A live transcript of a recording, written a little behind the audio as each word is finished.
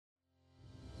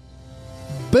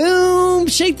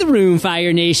Shake the room,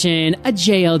 Fire Nation. A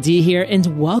JLD here,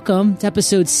 and welcome to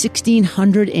episode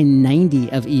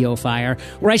 1690 of EO Fire,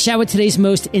 where I chat with today's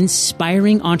most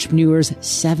inspiring entrepreneurs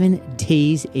 7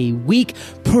 days a week.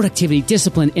 Productivity,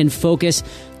 discipline, and focus.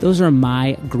 Those are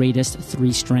my greatest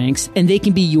 3 strengths, and they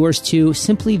can be yours too.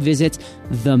 Simply visit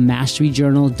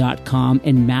themasteryjournal.com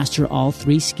and master all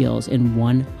 3 skills in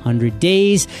 100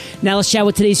 days. Now let's chat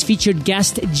with today's featured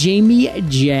guest, Jaime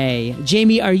Jay.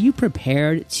 Jaime, are you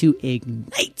prepared to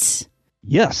ignite?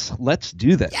 Yes, let's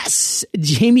do this. Yes.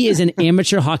 Jaime is an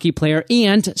amateur hockey player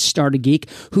and starter geek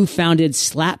who founded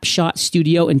Slapshot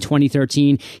Studio in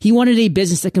 2013. He wanted a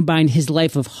business that combined his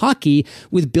life of hockey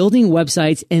with building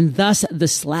websites, and thus the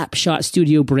Slapshot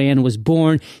Studio brand was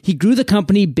born. He grew the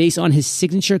company based on his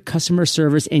signature customer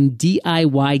service and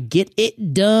DIY get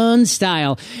it done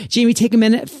style. Jaime, take a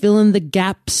minute, fill in the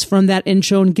gaps from that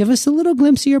intro, and give us a little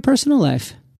glimpse of your personal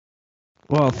life.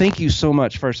 Well, thank you so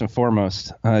much, first and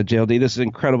foremost, JLD. This is an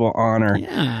incredible honor.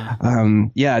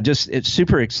 Yeah. It's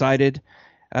super excited.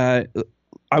 I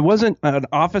wasn't an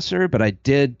officer, but I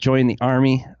did join the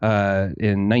Army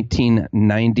in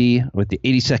 1990 with the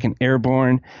 82nd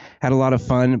Airborne. Had a lot of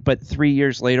fun, but 3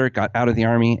 years later, got out of the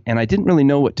Army, and I didn't really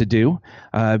know what to do.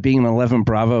 Being an 11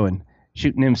 Bravo and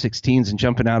shooting M16s and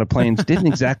jumping out of planes didn't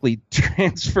exactly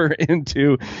transfer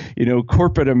into,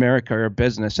 corporate America or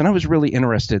business. And I was really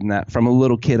interested in that from a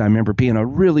little kid. I remember being a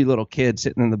really little kid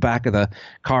sitting in the back of the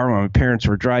car when my parents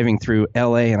were driving through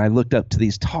LA, and I looked up to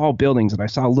these tall buildings and I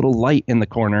saw a little light in the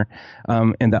corner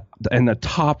in the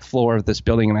top floor of this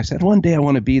building. And I said, one day I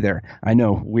want to be there. I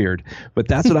know, weird, but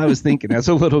that's what I was thinking as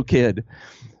a little kid.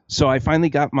 So I finally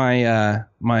got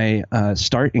my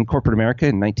start in corporate America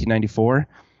in 1994.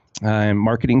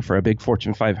 Marketing for a big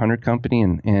Fortune 500 company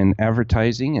and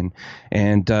advertising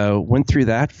and went through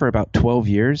that for about 12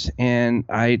 years. And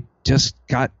I just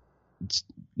got a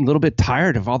little bit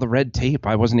tired of all the red tape.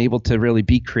 I wasn't able to really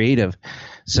be creative.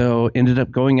 So ended up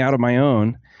going out on my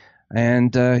own.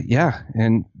 And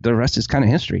and the rest is kind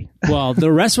of history. Well,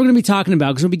 the rest we're going to be talking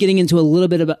about because we'll be getting into a little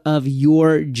bit of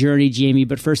your journey, Jaime.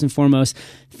 But first and foremost,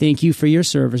 thank you for your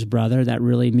service, brother. That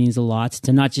really means a lot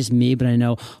to not just me, but I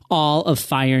know all of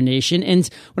Fire Nation. And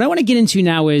what I want to get into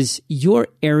now is your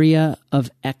area of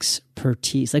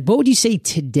expertise. Like, what would you say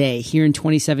today, here in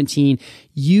 2017,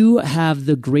 you have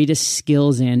the greatest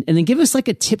skills in? And then give us like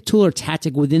a tip, tool, or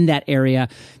tactic within that area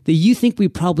that you think we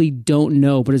probably don't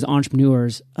know, but as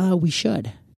entrepreneurs, we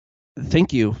should.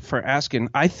 Thank you for asking.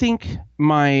 I think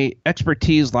my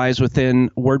expertise lies within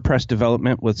WordPress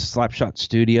development with Slapshot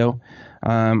Studio.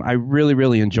 I really,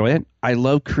 really enjoy it. I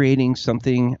love creating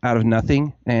something out of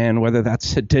nothing, and whether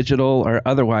that's digital or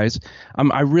otherwise,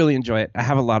 I really enjoy it. I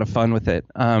have a lot of fun with it.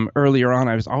 Earlier on,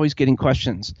 I was always getting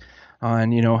questions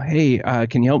on, hey,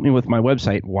 can you help me with my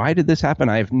website? Why did this happen?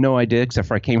 I have no idea, except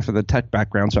for I came from the tech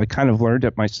background, so I kind of learned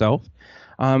it myself.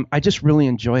 I just really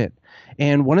enjoy it.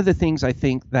 And one of the things I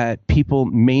think that people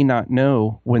may not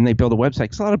know when they build a website,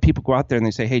 because a lot of people go out there and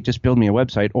they say, hey, just build me a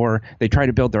website, or they try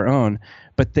to build their own,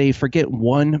 but they forget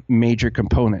one major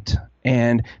component.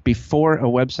 And before a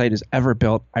website is ever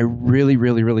built, I really,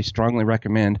 really, really strongly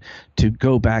recommend to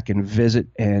go back and visit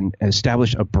and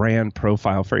establish a brand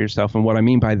profile for yourself. And what I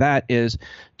mean by that is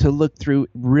to look through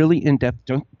really in-depth.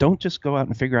 Don't just go out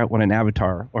and figure out what an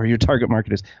avatar or your target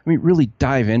market is. I mean, really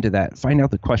dive into that. Find out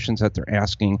the questions that they're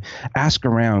asking. Ask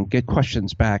around. Get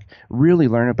questions back. Really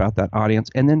learn about that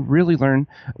audience, and then really learn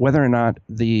whether or not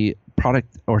the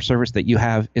product or service that you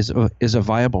have is a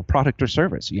viable product or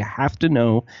service. You have to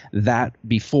know that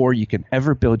before you can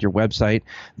ever build your website.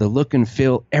 The look and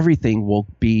feel, everything will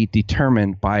be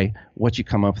determined by what you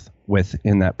come up with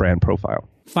in that brand profile.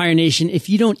 Fire Nation, if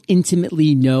you don't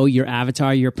intimately know your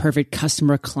avatar, your perfect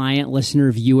customer, client,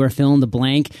 listener, viewer, fill in the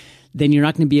blank, then you're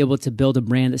not going to be able to build a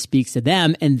brand that speaks to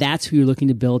them. And that's who you're looking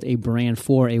to build a brand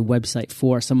for, a website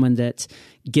for, someone that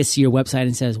gets to your website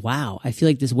and says, wow, I feel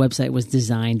like this website was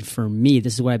designed for me.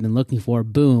 This is what I've been looking for.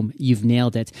 Boom, you've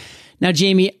nailed it. Now,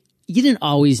 Jaime, you didn't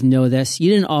always know this. You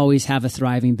didn't always have a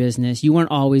thriving business. You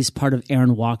weren't always part of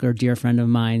Aaron Walker, a dear friend of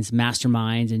mine's,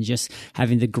 masterminds, and just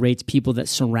having the great people that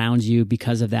surround you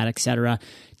because of that, etc.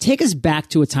 Take us back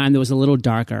to a time that was a little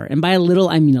darker. And by a little,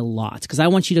 I mean a lot, because I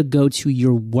want you to go to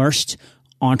your worst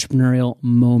entrepreneurial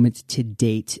moment to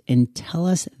date and tell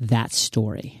us that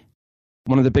story.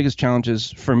 One of the biggest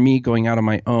challenges for me going out on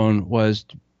my own was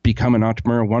to become an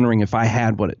entrepreneur, wondering if I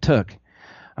had what it took.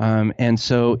 And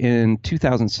so in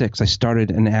 2006, I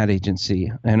started an ad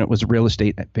agency, and it was a real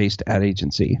estate-based ad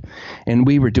agency. And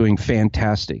we were doing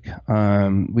fantastic. We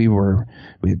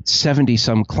had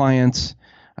 70-some clients.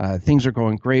 Things are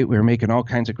going great. We were making all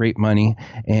kinds of great money.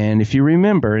 And if you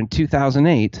remember, in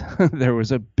 2008, there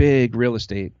was a big real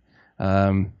estate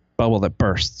bubble that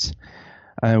bursts.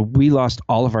 We lost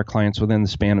all of our clients within the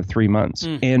span of 3 months.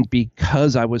 And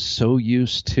because I was so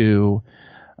used to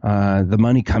the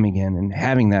money coming in and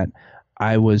having that,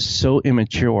 I was so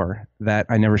immature that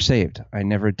I never saved. I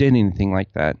never did anything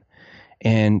like that.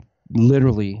 And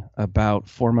literally about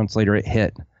 4 months later, it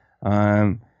hit.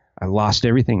 I lost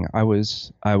everything. I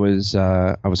was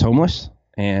homeless,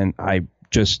 and I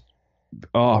just,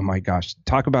 oh my gosh,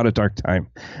 talk about a dark time.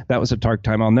 That was a dark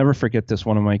time. I'll never forget this.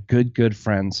 One of my good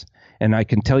friends, and I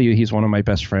can tell you he's one of my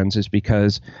best friends, is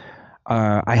because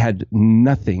I had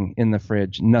nothing in the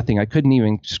fridge, nothing. I couldn't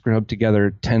even scrub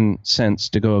together 10 cents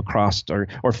to go across,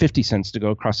 or 50 cents to go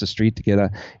across the street to get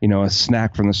a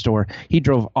snack from the store. He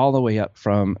drove all the way up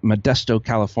from Modesto,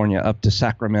 California, up to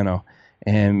Sacramento,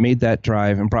 and made that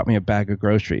drive and brought me a bag of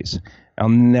groceries. I'll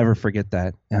never forget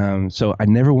that. So I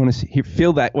never want to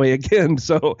feel that way again.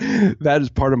 So that is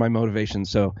part of my motivation.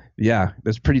 So yeah,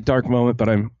 that's a pretty dark moment, but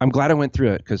I'm glad I went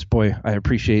through it, because boy, I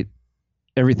appreciate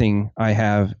everything I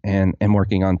have and am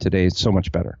working on today is so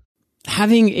much better.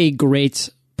 Having a great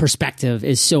perspective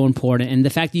is so important. And the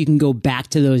fact that you can go back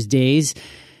to those days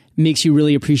makes you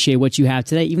really appreciate what you have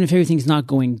today. Even if everything's not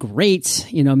going great,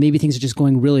 maybe things are just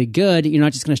going really good. You're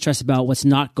not just going to stress about what's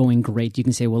not going great. You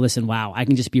can say, well, listen, wow, I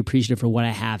can just be appreciative for what I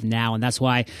have now. And that's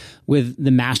why with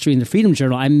the Mastery and the Freedom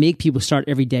Journal, I make people start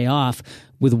every day off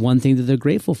with one thing that they're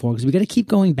grateful for, because we got to keep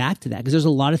going back to that, because there's a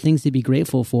lot of things to be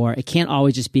grateful for. It can't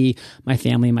always just be my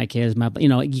family, my kids,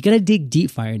 you got to dig deep,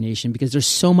 Fire Nation, because there's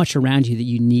so much around you that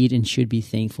you need and should be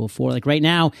thankful for. Like right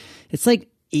now, it's like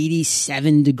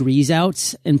 87 degrees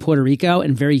out in Puerto Rico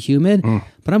and very humid,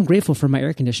 but I'm grateful for my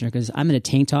air conditioner, because I'm in a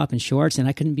tank top and shorts, and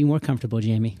I couldn't be more comfortable,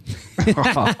 Jamie.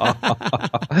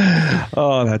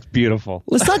 Oh, that's beautiful.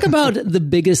 Let's talk about the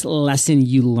biggest lesson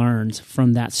you learned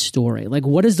from that story. Like,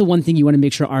 what is the one thing you want to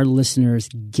make sure our listeners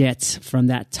get from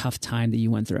that tough time that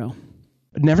you went through?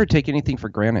 Never take anything for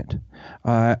granted.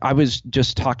 I was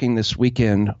just talking this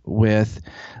weekend with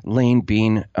Lane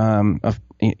Bean.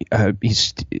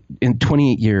 He's in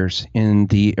 28 years in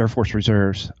the Air Force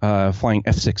Reserves, flying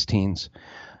F-16s.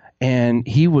 And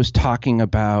he was talking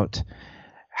about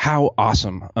how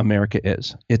awesome America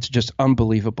is. It's just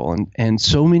unbelievable. And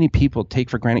so many people take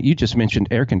for granted. You just mentioned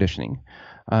air conditioning.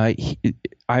 I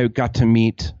got to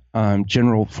meet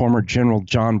former General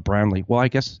John Bradley. Well, I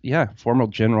guess, yeah, former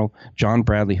General John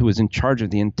Bradley, who was in charge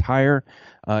of the entire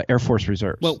Air Force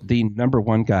Reserves, the number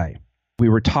one guy. We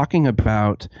were talking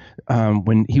about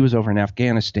when he was over in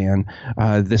Afghanistan,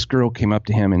 this girl came up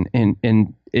to him,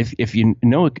 and if you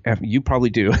know, you probably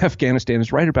do, Afghanistan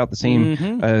is right about the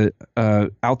same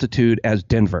altitude as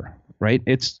Denver. Right?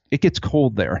 It gets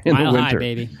cold there in the winter. High,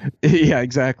 baby. Yeah,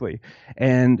 exactly.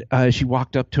 And she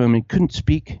walked up to him and couldn't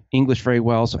speak English very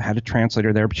well, so had a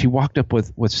translator there. But she walked up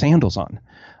with sandals on.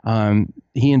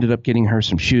 He ended up getting her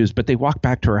some shoes, but they walked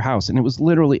back to her house, and it was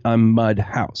literally a mud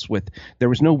house there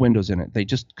was no windows in it. They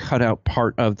just cut out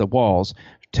part of the walls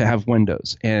to have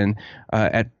windows. And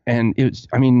it was,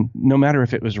 no matter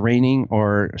if it was raining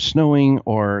or snowing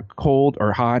or cold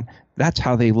or hot, that's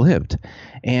how they lived.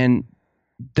 And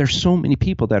there's so many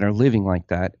people that are living like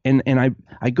that. And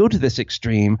I go to this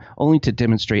extreme only to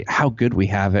demonstrate how good we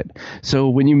have it. So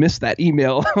when you miss that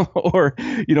email or,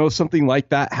 something like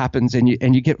that happens and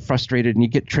you get frustrated and you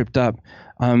get tripped up,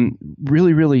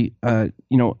 really,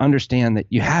 understand that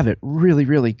you have it really,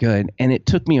 really good. And it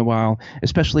took me a while,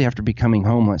 especially after becoming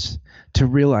homeless, to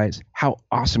realize how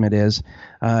awesome it is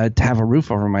to have a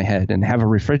roof over my head and have a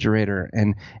refrigerator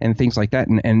and things like that.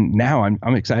 And now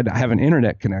I'm excited to have an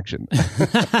internet connection.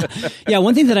 Yeah,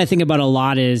 one thing that I think about a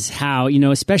lot is how,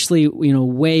 especially,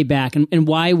 way back and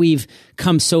why we've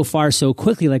come so far so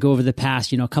quickly, like over the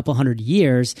past, a couple hundred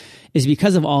years, is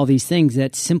because of all these things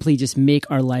that simply just make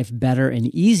our life better and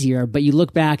easier. But you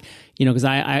look back, because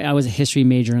I was a history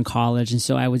major in college. And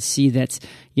so I would see that,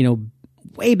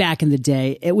 way back in the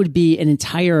day, it would be an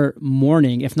entire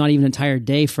morning, if not even an entire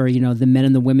day for, the men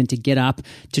and the women to get up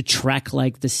to trek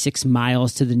like the 6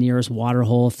 miles to the nearest water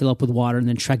hole, fill up with water, and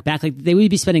then trek back. Like they would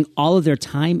be spending all of their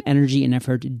time, energy, and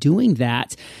effort doing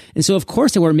that. And so, of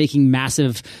course, they were making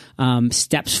massive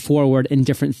steps forward in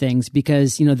different things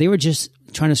because, they were just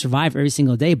trying to survive every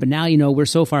single day. But now, we're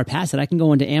so far past it. I can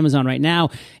go into Amazon right now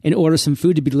and order some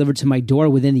food to be delivered to my door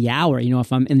within the hour.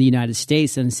 If I'm in the United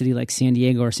States in a city like San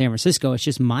Diego or San Francisco, it's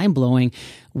just mind blowing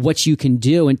what you can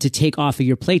do and to take off of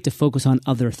your plate to focus on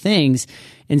other things.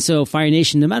 And so Fire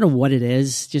Nation, no matter what it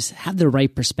is, just have the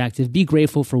right perspective, be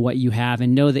grateful for what you have,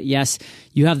 and know that, yes,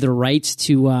 you have the right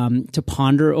to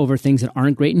ponder over things that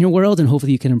aren't great in your world, and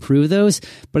hopefully you can improve those.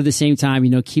 But at the same time,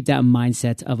 keep that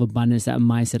mindset of abundance, that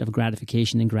mindset of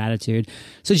gratification and gratitude.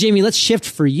 So Jaime, let's shift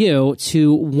for you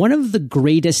to one of the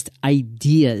greatest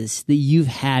ideas that you've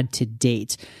had to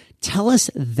date. Tell us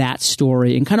that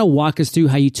story and kind of walk us through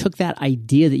how you took that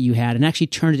idea that you had and actually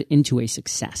turned it into a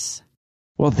success.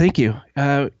 Well, thank you.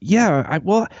 I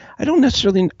don't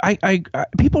necessarily.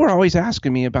 People are always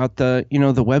asking me about the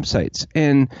websites,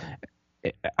 and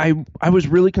I was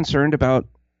really concerned about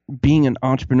being an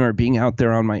entrepreneur, being out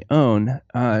there on my own,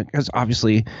 because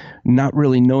obviously not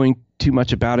really knowing too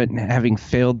much about it and having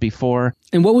failed before.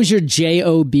 And what was your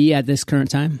JOB at this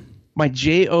current time? My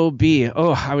JOB.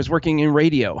 Oh, I was working in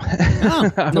radio.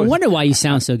 Oh, no wonder why you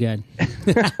sound so good.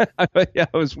 Yeah,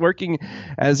 I was working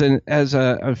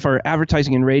for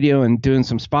advertising in radio and doing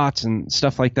some spots and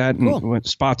stuff like that. And cool.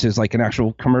 Spots is like an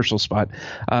actual commercial spot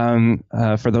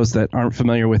for those that aren't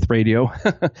familiar with radio.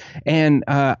 And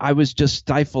I was just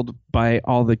stifled by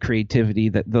all the creativity,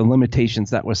 the limitations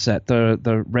that was set,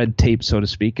 the red tape, so to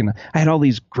speak. And I had all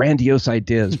these grandiose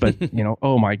ideas, but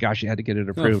oh my gosh, you had to get it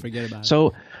approved. Oh, forget about it.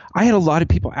 So I had a lot of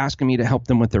people asking me to help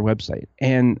them with their website,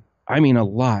 and I mean a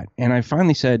lot. And I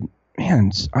finally said,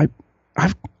 man, I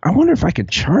wonder if I could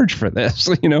charge for this,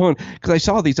 because I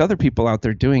saw these other people out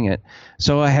there doing it.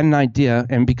 So I had an idea,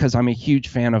 and because I'm a huge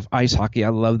fan of ice hockey, I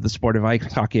love the sport of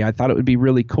ice hockey, I thought it would be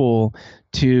really cool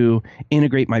to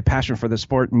integrate my passion for the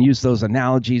sport and use those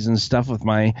analogies and stuff with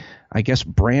my, I guess,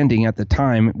 branding at the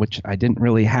time, which I didn't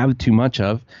really have too much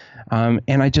of.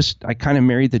 And I kind of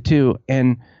married the two,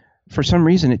 and for some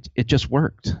reason, it just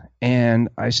worked. And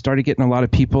I started getting a lot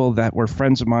of people that were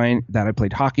friends of mine that I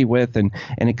played hockey with, and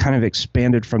it kind of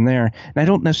expanded from there. And I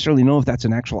don't necessarily know if that's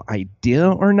an actual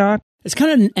idea or not. It's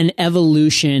kind of an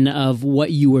evolution of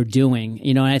what you were doing,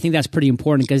 and I think that's pretty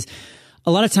important because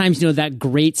a lot of times, that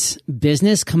great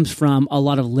business comes from a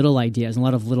lot of little ideas, and a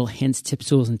lot of little hints, tips,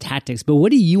 tools, and tactics. But what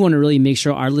do you want to really make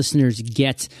sure our listeners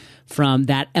get from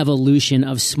that evolution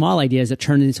of small ideas that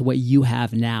turn into what you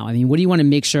have now? I mean, what do you want to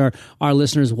make sure our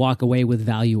listeners walk away with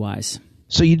value-wise?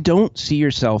 So you don't see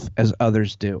yourself as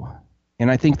others do.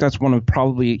 And I think that's one of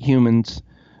probably humans'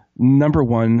 number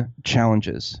one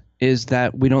challenges, is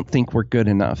that we don't think we're good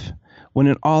enough, when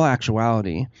in all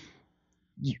actuality,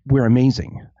 we're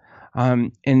amazing.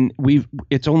 And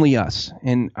it's only us.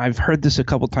 And I've heard this a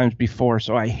couple times before,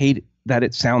 so I hate that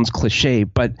it sounds cliche,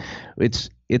 but it's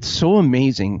so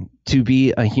amazing to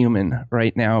be a human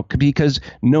right now, because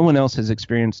no one else has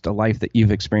experienced a life that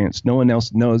you've experienced. No one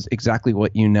else knows exactly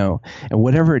what you know. And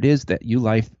whatever it is that you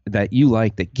like,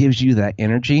 that gives you that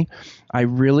energy, I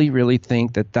really, really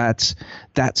think that that's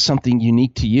something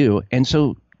unique to you. And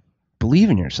so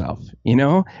believe in yourself,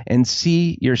 and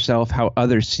see yourself how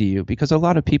others see you, because a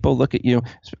lot of people look at you.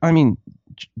 I mean,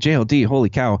 JLD, holy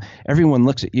cow, everyone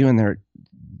looks at you and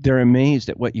they're amazed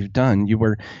at what you've done.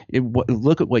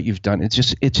 Look at what you've done.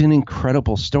 It's an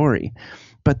incredible story.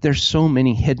 But there's so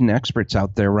many hidden experts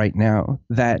out there right now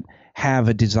that have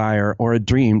a desire or a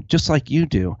dream just like you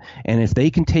do. And if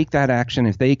they can take that action,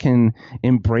 if they can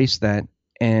embrace that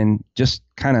and just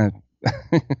kind of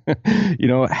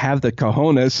have the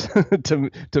cojones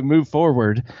to move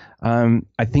forward,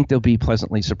 I think they'll be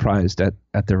pleasantly surprised at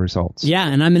their results. Yeah,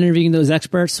 and I'm interviewing those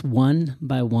experts one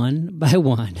by one by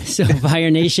one. So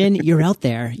Fire Nation, you're out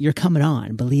there. You're coming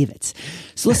on. Believe it.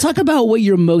 So let's talk about what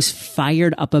you're most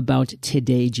fired up about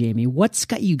today, Jaime. What's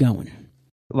got you going?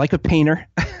 Like a painter,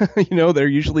 they're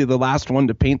usually the last one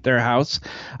to paint their house,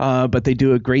 but they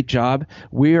do a great job.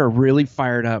 We are really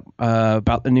fired up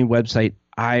about the new website.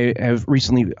 I have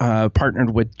recently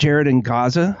partnered with Jared and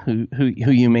Gaza, who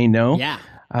you may know. Yeah.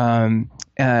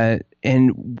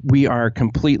 And we are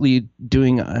completely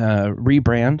doing a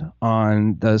rebrand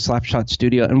on the Slapshot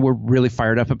Studio, and we're really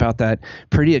fired up about that.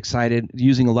 Pretty excited,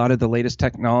 using a lot of the latest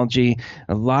technology,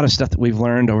 a lot of stuff that we've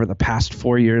learned over the past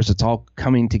 4 years. It's all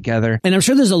coming together. And I'm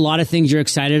sure there's a lot of things you're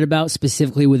excited about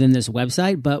specifically within this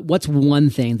website, but what's one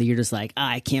thing that you're just like,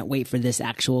 I can't wait for this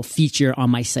actual feature on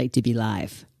my site to be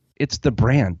live? It's the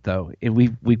brand, though.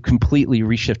 We've completely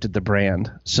reshifted the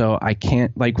brand. So I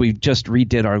can't, we just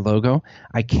redid our logo.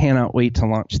 I cannot wait to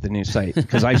launch the new site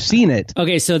because I've seen it.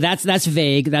 Okay, so that's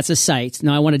vague. That's a site.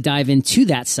 Now I want to dive into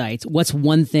that site. What's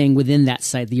one thing within that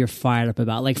site that you're fired up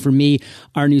about? Like for me,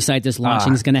 our new site that's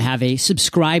launching is going to have a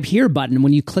subscribe here button.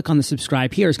 When you click on the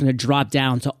subscribe here, it's going to drop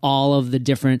down to all of the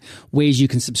different ways you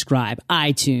can subscribe.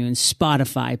 iTunes,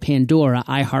 Spotify, Pandora,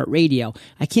 iHeartRadio.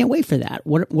 I can't wait for that.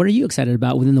 What are you excited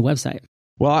about within the website?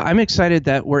 Well, I'm excited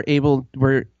that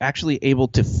we're actually able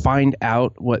to find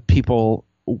out what people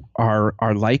are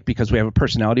like, because we have a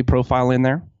personality profile in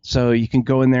there. So you can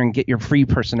go in there and get your free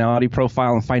personality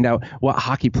profile and find out what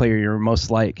hockey player you're most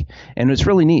like. And it's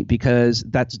really neat because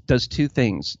that does two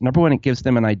things. Number one, it gives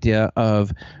them an idea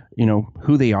of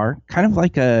who they are, kind of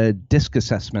like a DISC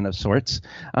assessment of sorts.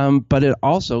 But it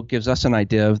also gives us an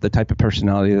idea of the type of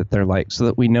personality that they're like, so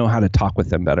that we know how to talk with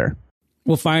them better.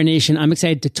 Well, Fire Nation, I'm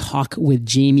excited to talk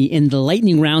with Jaime in the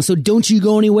lightning round, so don't you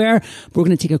go anywhere. We're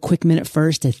going to take a quick minute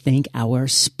first to thank our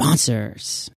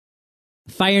sponsors.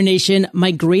 Fire Nation,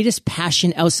 my greatest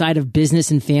passion outside of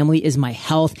business and family is my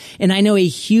health, and I know a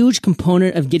huge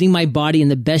component of getting my body in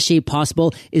the best shape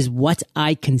possible is what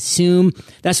I consume.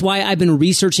 That's why I've been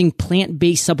researching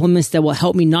plant-based supplements that will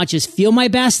help me not just feel my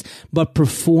best, but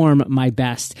perform my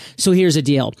best. So here's the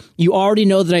deal. You already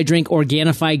know that I drink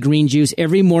Organifi green juice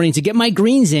every morning to get my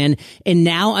greens in, and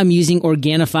now I'm using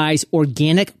Organifi's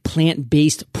organic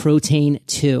plant-based protein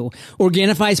too.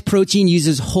 Organifi's protein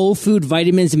uses whole food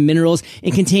vitamins and minerals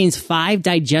and contains 5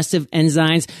 digestive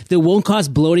enzymes that won't cause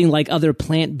bloating like other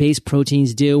plant-based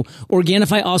proteins do.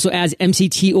 Organifi also adds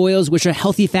MCT oils, which are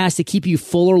healthy fats to keep you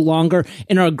fuller longer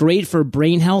and are great for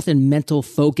brain health and mental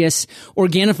focus.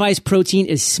 Organifi's protein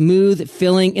is smooth,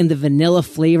 filling, and the vanilla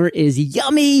flavor is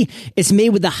yummy. It's made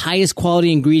with the highest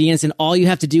quality ingredients, and all you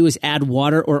have to do is add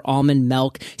water or almond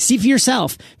milk. See for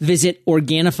yourself. Visit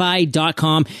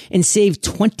Organifi.com and save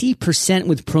 20%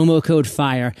 with promo code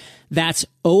FIRE. That's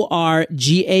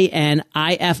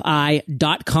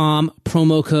ORGANIFI.com,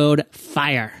 promo code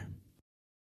FIRE.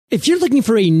 If you're looking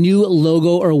for a new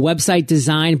logo or website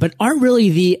design, but aren't really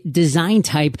the design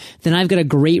type, then I've got a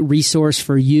great resource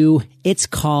for you. It's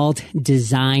called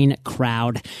Design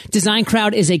Crowd. Design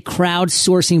Crowd is a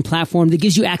crowdsourcing platform that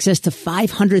gives you access to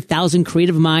 500,000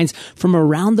 creative minds from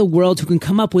around the world who can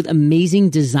come up with amazing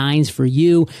designs for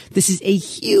you. This is a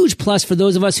huge plus for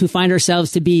those of us who find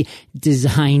ourselves to be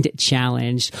design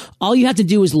challenged. All you have to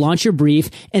do is launch your brief,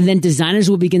 and then designers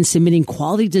will begin submitting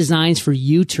quality designs for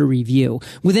you to review.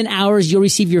 Within hours, you'll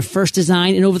receive your first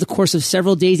design, and over the course of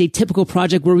several days, a typical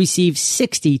project will receive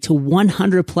 60 to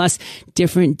 100 plus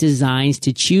different designs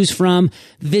to choose from.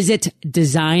 Visit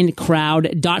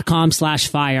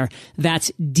designcrowd.com/fire.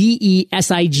 That's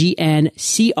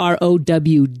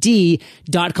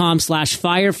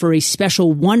DESIGNCROWD.com/fire for a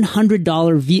special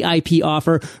 $100 VIP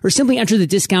offer, or simply enter the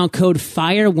discount code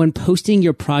FIRE when posting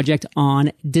your project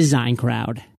on Design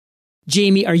Crowd.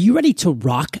 Jaime, are you ready to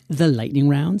rock the lightning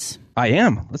rounds? I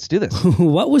am. Let's do this.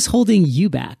 What was holding you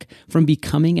back from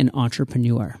becoming an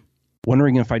entrepreneur?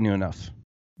 Wondering if I knew enough.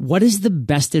 What is the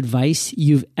best advice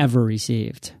you've ever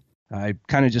received? I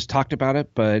kind of just talked about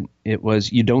it, but it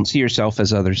was, you don't see yourself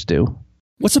as others do.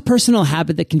 What's a personal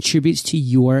habit that contributes to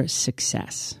your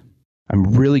success? I'm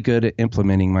really good at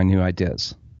implementing my new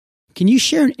ideas. Can you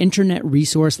share an internet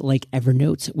resource like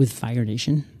Evernote with Fire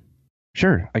Nation?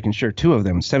 Sure, I can share 2 of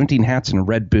them, 17 Hats and a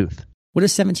Red Booth. What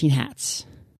is 17 Hats?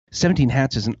 17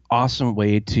 Hats is an awesome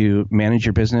way to manage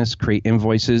your business, create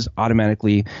invoices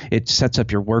automatically. It sets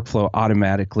up your workflow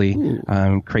automatically,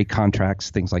 create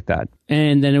contracts, things like that.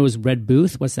 And then it was Red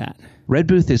Booth. What's that? Red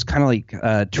Booth is kind of like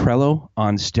Trello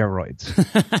on steroids.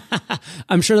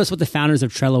 I'm sure that's what the founders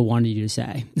of Trello wanted you to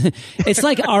say. It's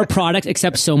like our product,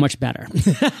 except so much better.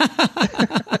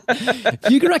 If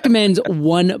you could recommend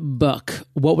one book,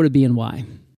 what would it be and why?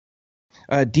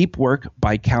 Deep Work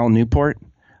by Cal Newport.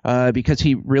 Because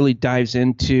he really dives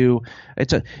into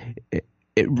it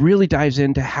really dives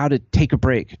into how to take a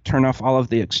break, turn off all of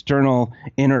the external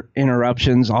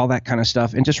interruptions, all that kind of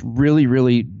stuff, and just really,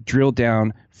 really drill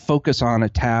down, focus on a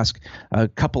task, a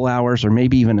couple hours or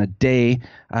maybe even a day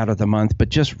out of the month, but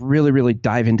just really, really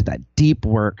dive into that deep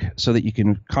work so that you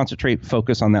can concentrate,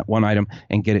 focus on that one item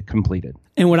and get it completed.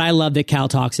 And what I love that Cal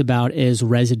talks about is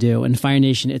residue. And Fire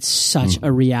Nation, it's such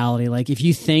a reality. Like if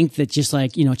you think that just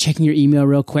like, checking your email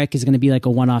real quick is going to be like a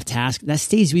one-off task, that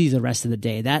stays with you the rest of the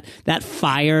day. That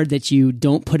fire that you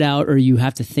don't put out, or you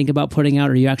have to think about putting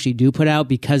out, or you actually do put out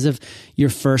because of your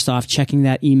first off checking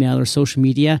that email or social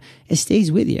media, it stays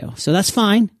with you. So that's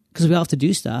fine, because we all have to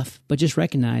do stuff, but just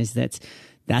recognize that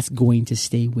that's going to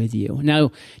stay with you.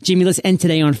 Now, Jaime, let's end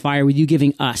today on fire with you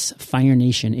giving us, Fire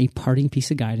Nation, a parting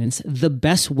piece of guidance, the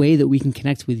best way that we can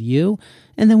connect with you,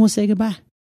 and then we'll say goodbye.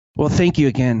 Well, thank you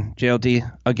again, JLD.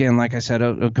 Again, like I said,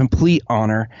 a complete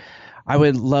honor. I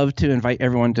would love to invite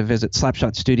everyone to visit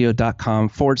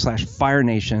slapshotstudio.com/Fire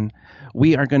Nation.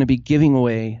 We are going to be giving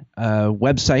away a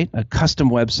website, a custom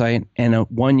website, and a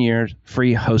 1-year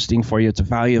free hosting for you. It's a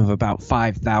value of about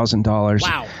 $5,000.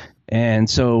 Wow. And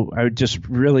so I would just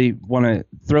really want to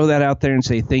throw that out there and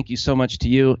say thank you so much to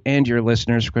you and your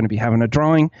listeners. We're going to be having a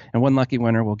drawing, and one lucky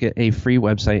winner will get a free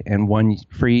website and 1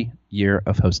 free year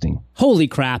of hosting. Holy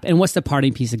crap. And what's the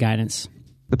parting piece of guidance?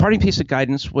 The parting piece of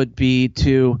guidance would be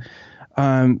to,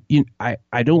 I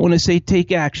don't want to say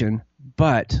take action,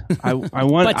 but I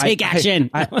want but take action.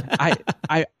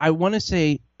 I want to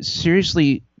say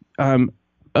seriously,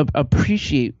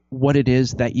 appreciate what it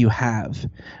is that you have.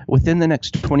 Within the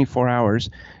next 24 hours,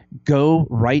 go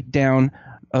write down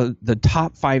the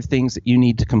top 5 things that you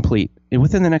need to complete. And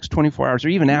within the next 24 hours, or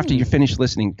even after you finish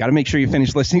listening. Got to make sure you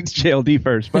finish listening to JLD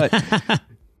first. But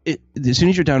as soon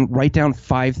as you're done, write down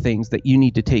 5 things that you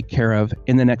need to take care of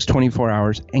in the next 24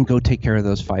 hours and go take care of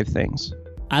those 5 things.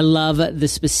 I love the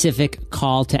specific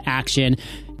call to action.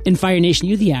 In Fire Nation,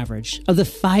 you're the average of the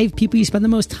 5 people you spend the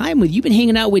most time with. You've been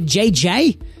hanging out with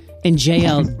JJ and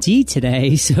JLD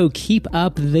today, so keep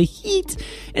up the heat.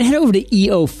 And head over to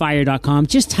eofire.com.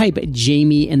 Just type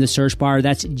Jamie in the search bar.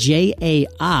 That's Jaime,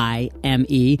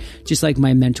 just like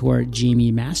my mentor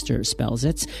Jamie Master spells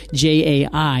it,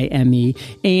 Jaime.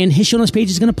 And his show notes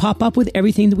page is going to pop up with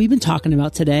everything that we've been talking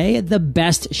about today. The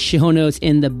best show notes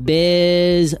in the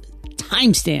biz,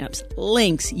 timestamps,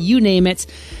 links, you name it.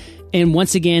 And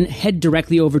once again, head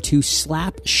directly over to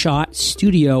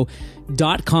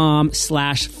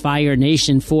slapshotstudio.com/Fire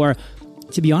Nation for,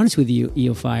 to be honest with you,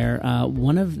 EO Fire,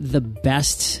 one of the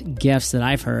best gifts that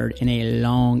I've heard in a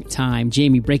long time.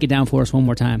 Jamie, break it down for us one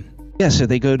more time. Yeah, so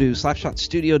they go to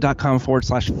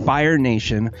slapshotstudio.com/Fire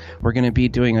Nation. We're going to be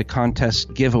doing a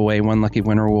contest giveaway. One lucky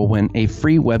winner will win a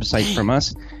free website from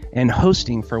us and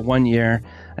hosting for 1 year.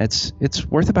 It's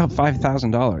worth about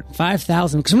 $5,000.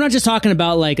 $5,000, because we're not just talking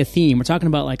about like a theme. We're talking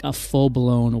about like a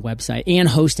full-blown website and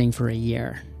hosting for a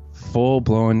year.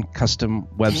 Full-blown custom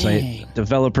website. Dang.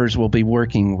 Developers will be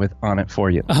working on it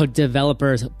for you. Oh,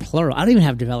 developers, plural. I don't even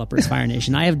have developers, Fire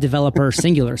Nation. I have developer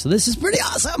singular, so this is pretty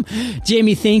awesome.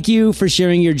 Jamie, thank you for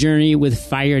sharing your journey with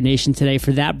Fire Nation today.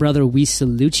 For that, brother, we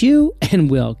salute you, and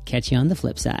we'll catch you on the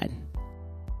flip side.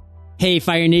 Hey,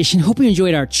 Fire Nation. Hope you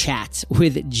enjoyed our chat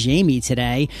with Jamie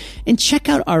today. And check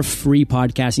out our free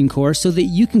podcasting course so that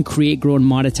you can create, grow, and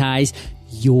monetize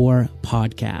your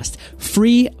podcast.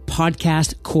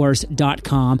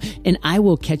 freepodcastcourse.com. And I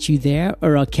will catch you there,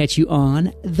 or I'll catch you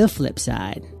on the flip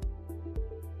side.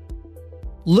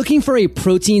 Looking for a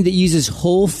protein that uses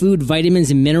whole food vitamins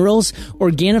and minerals?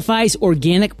 Organifi's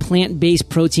organic plant-based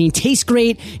protein tastes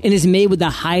great and is made with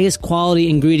the highest quality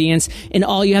ingredients, and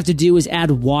all you have to do is add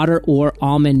water or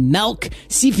almond milk.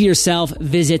 See for yourself.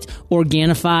 Visit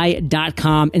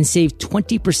Organifi.com and save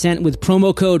 20% with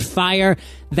promo code FIRE.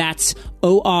 That's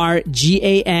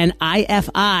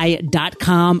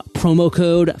ORGANIFI.com, promo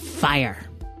code FIRE.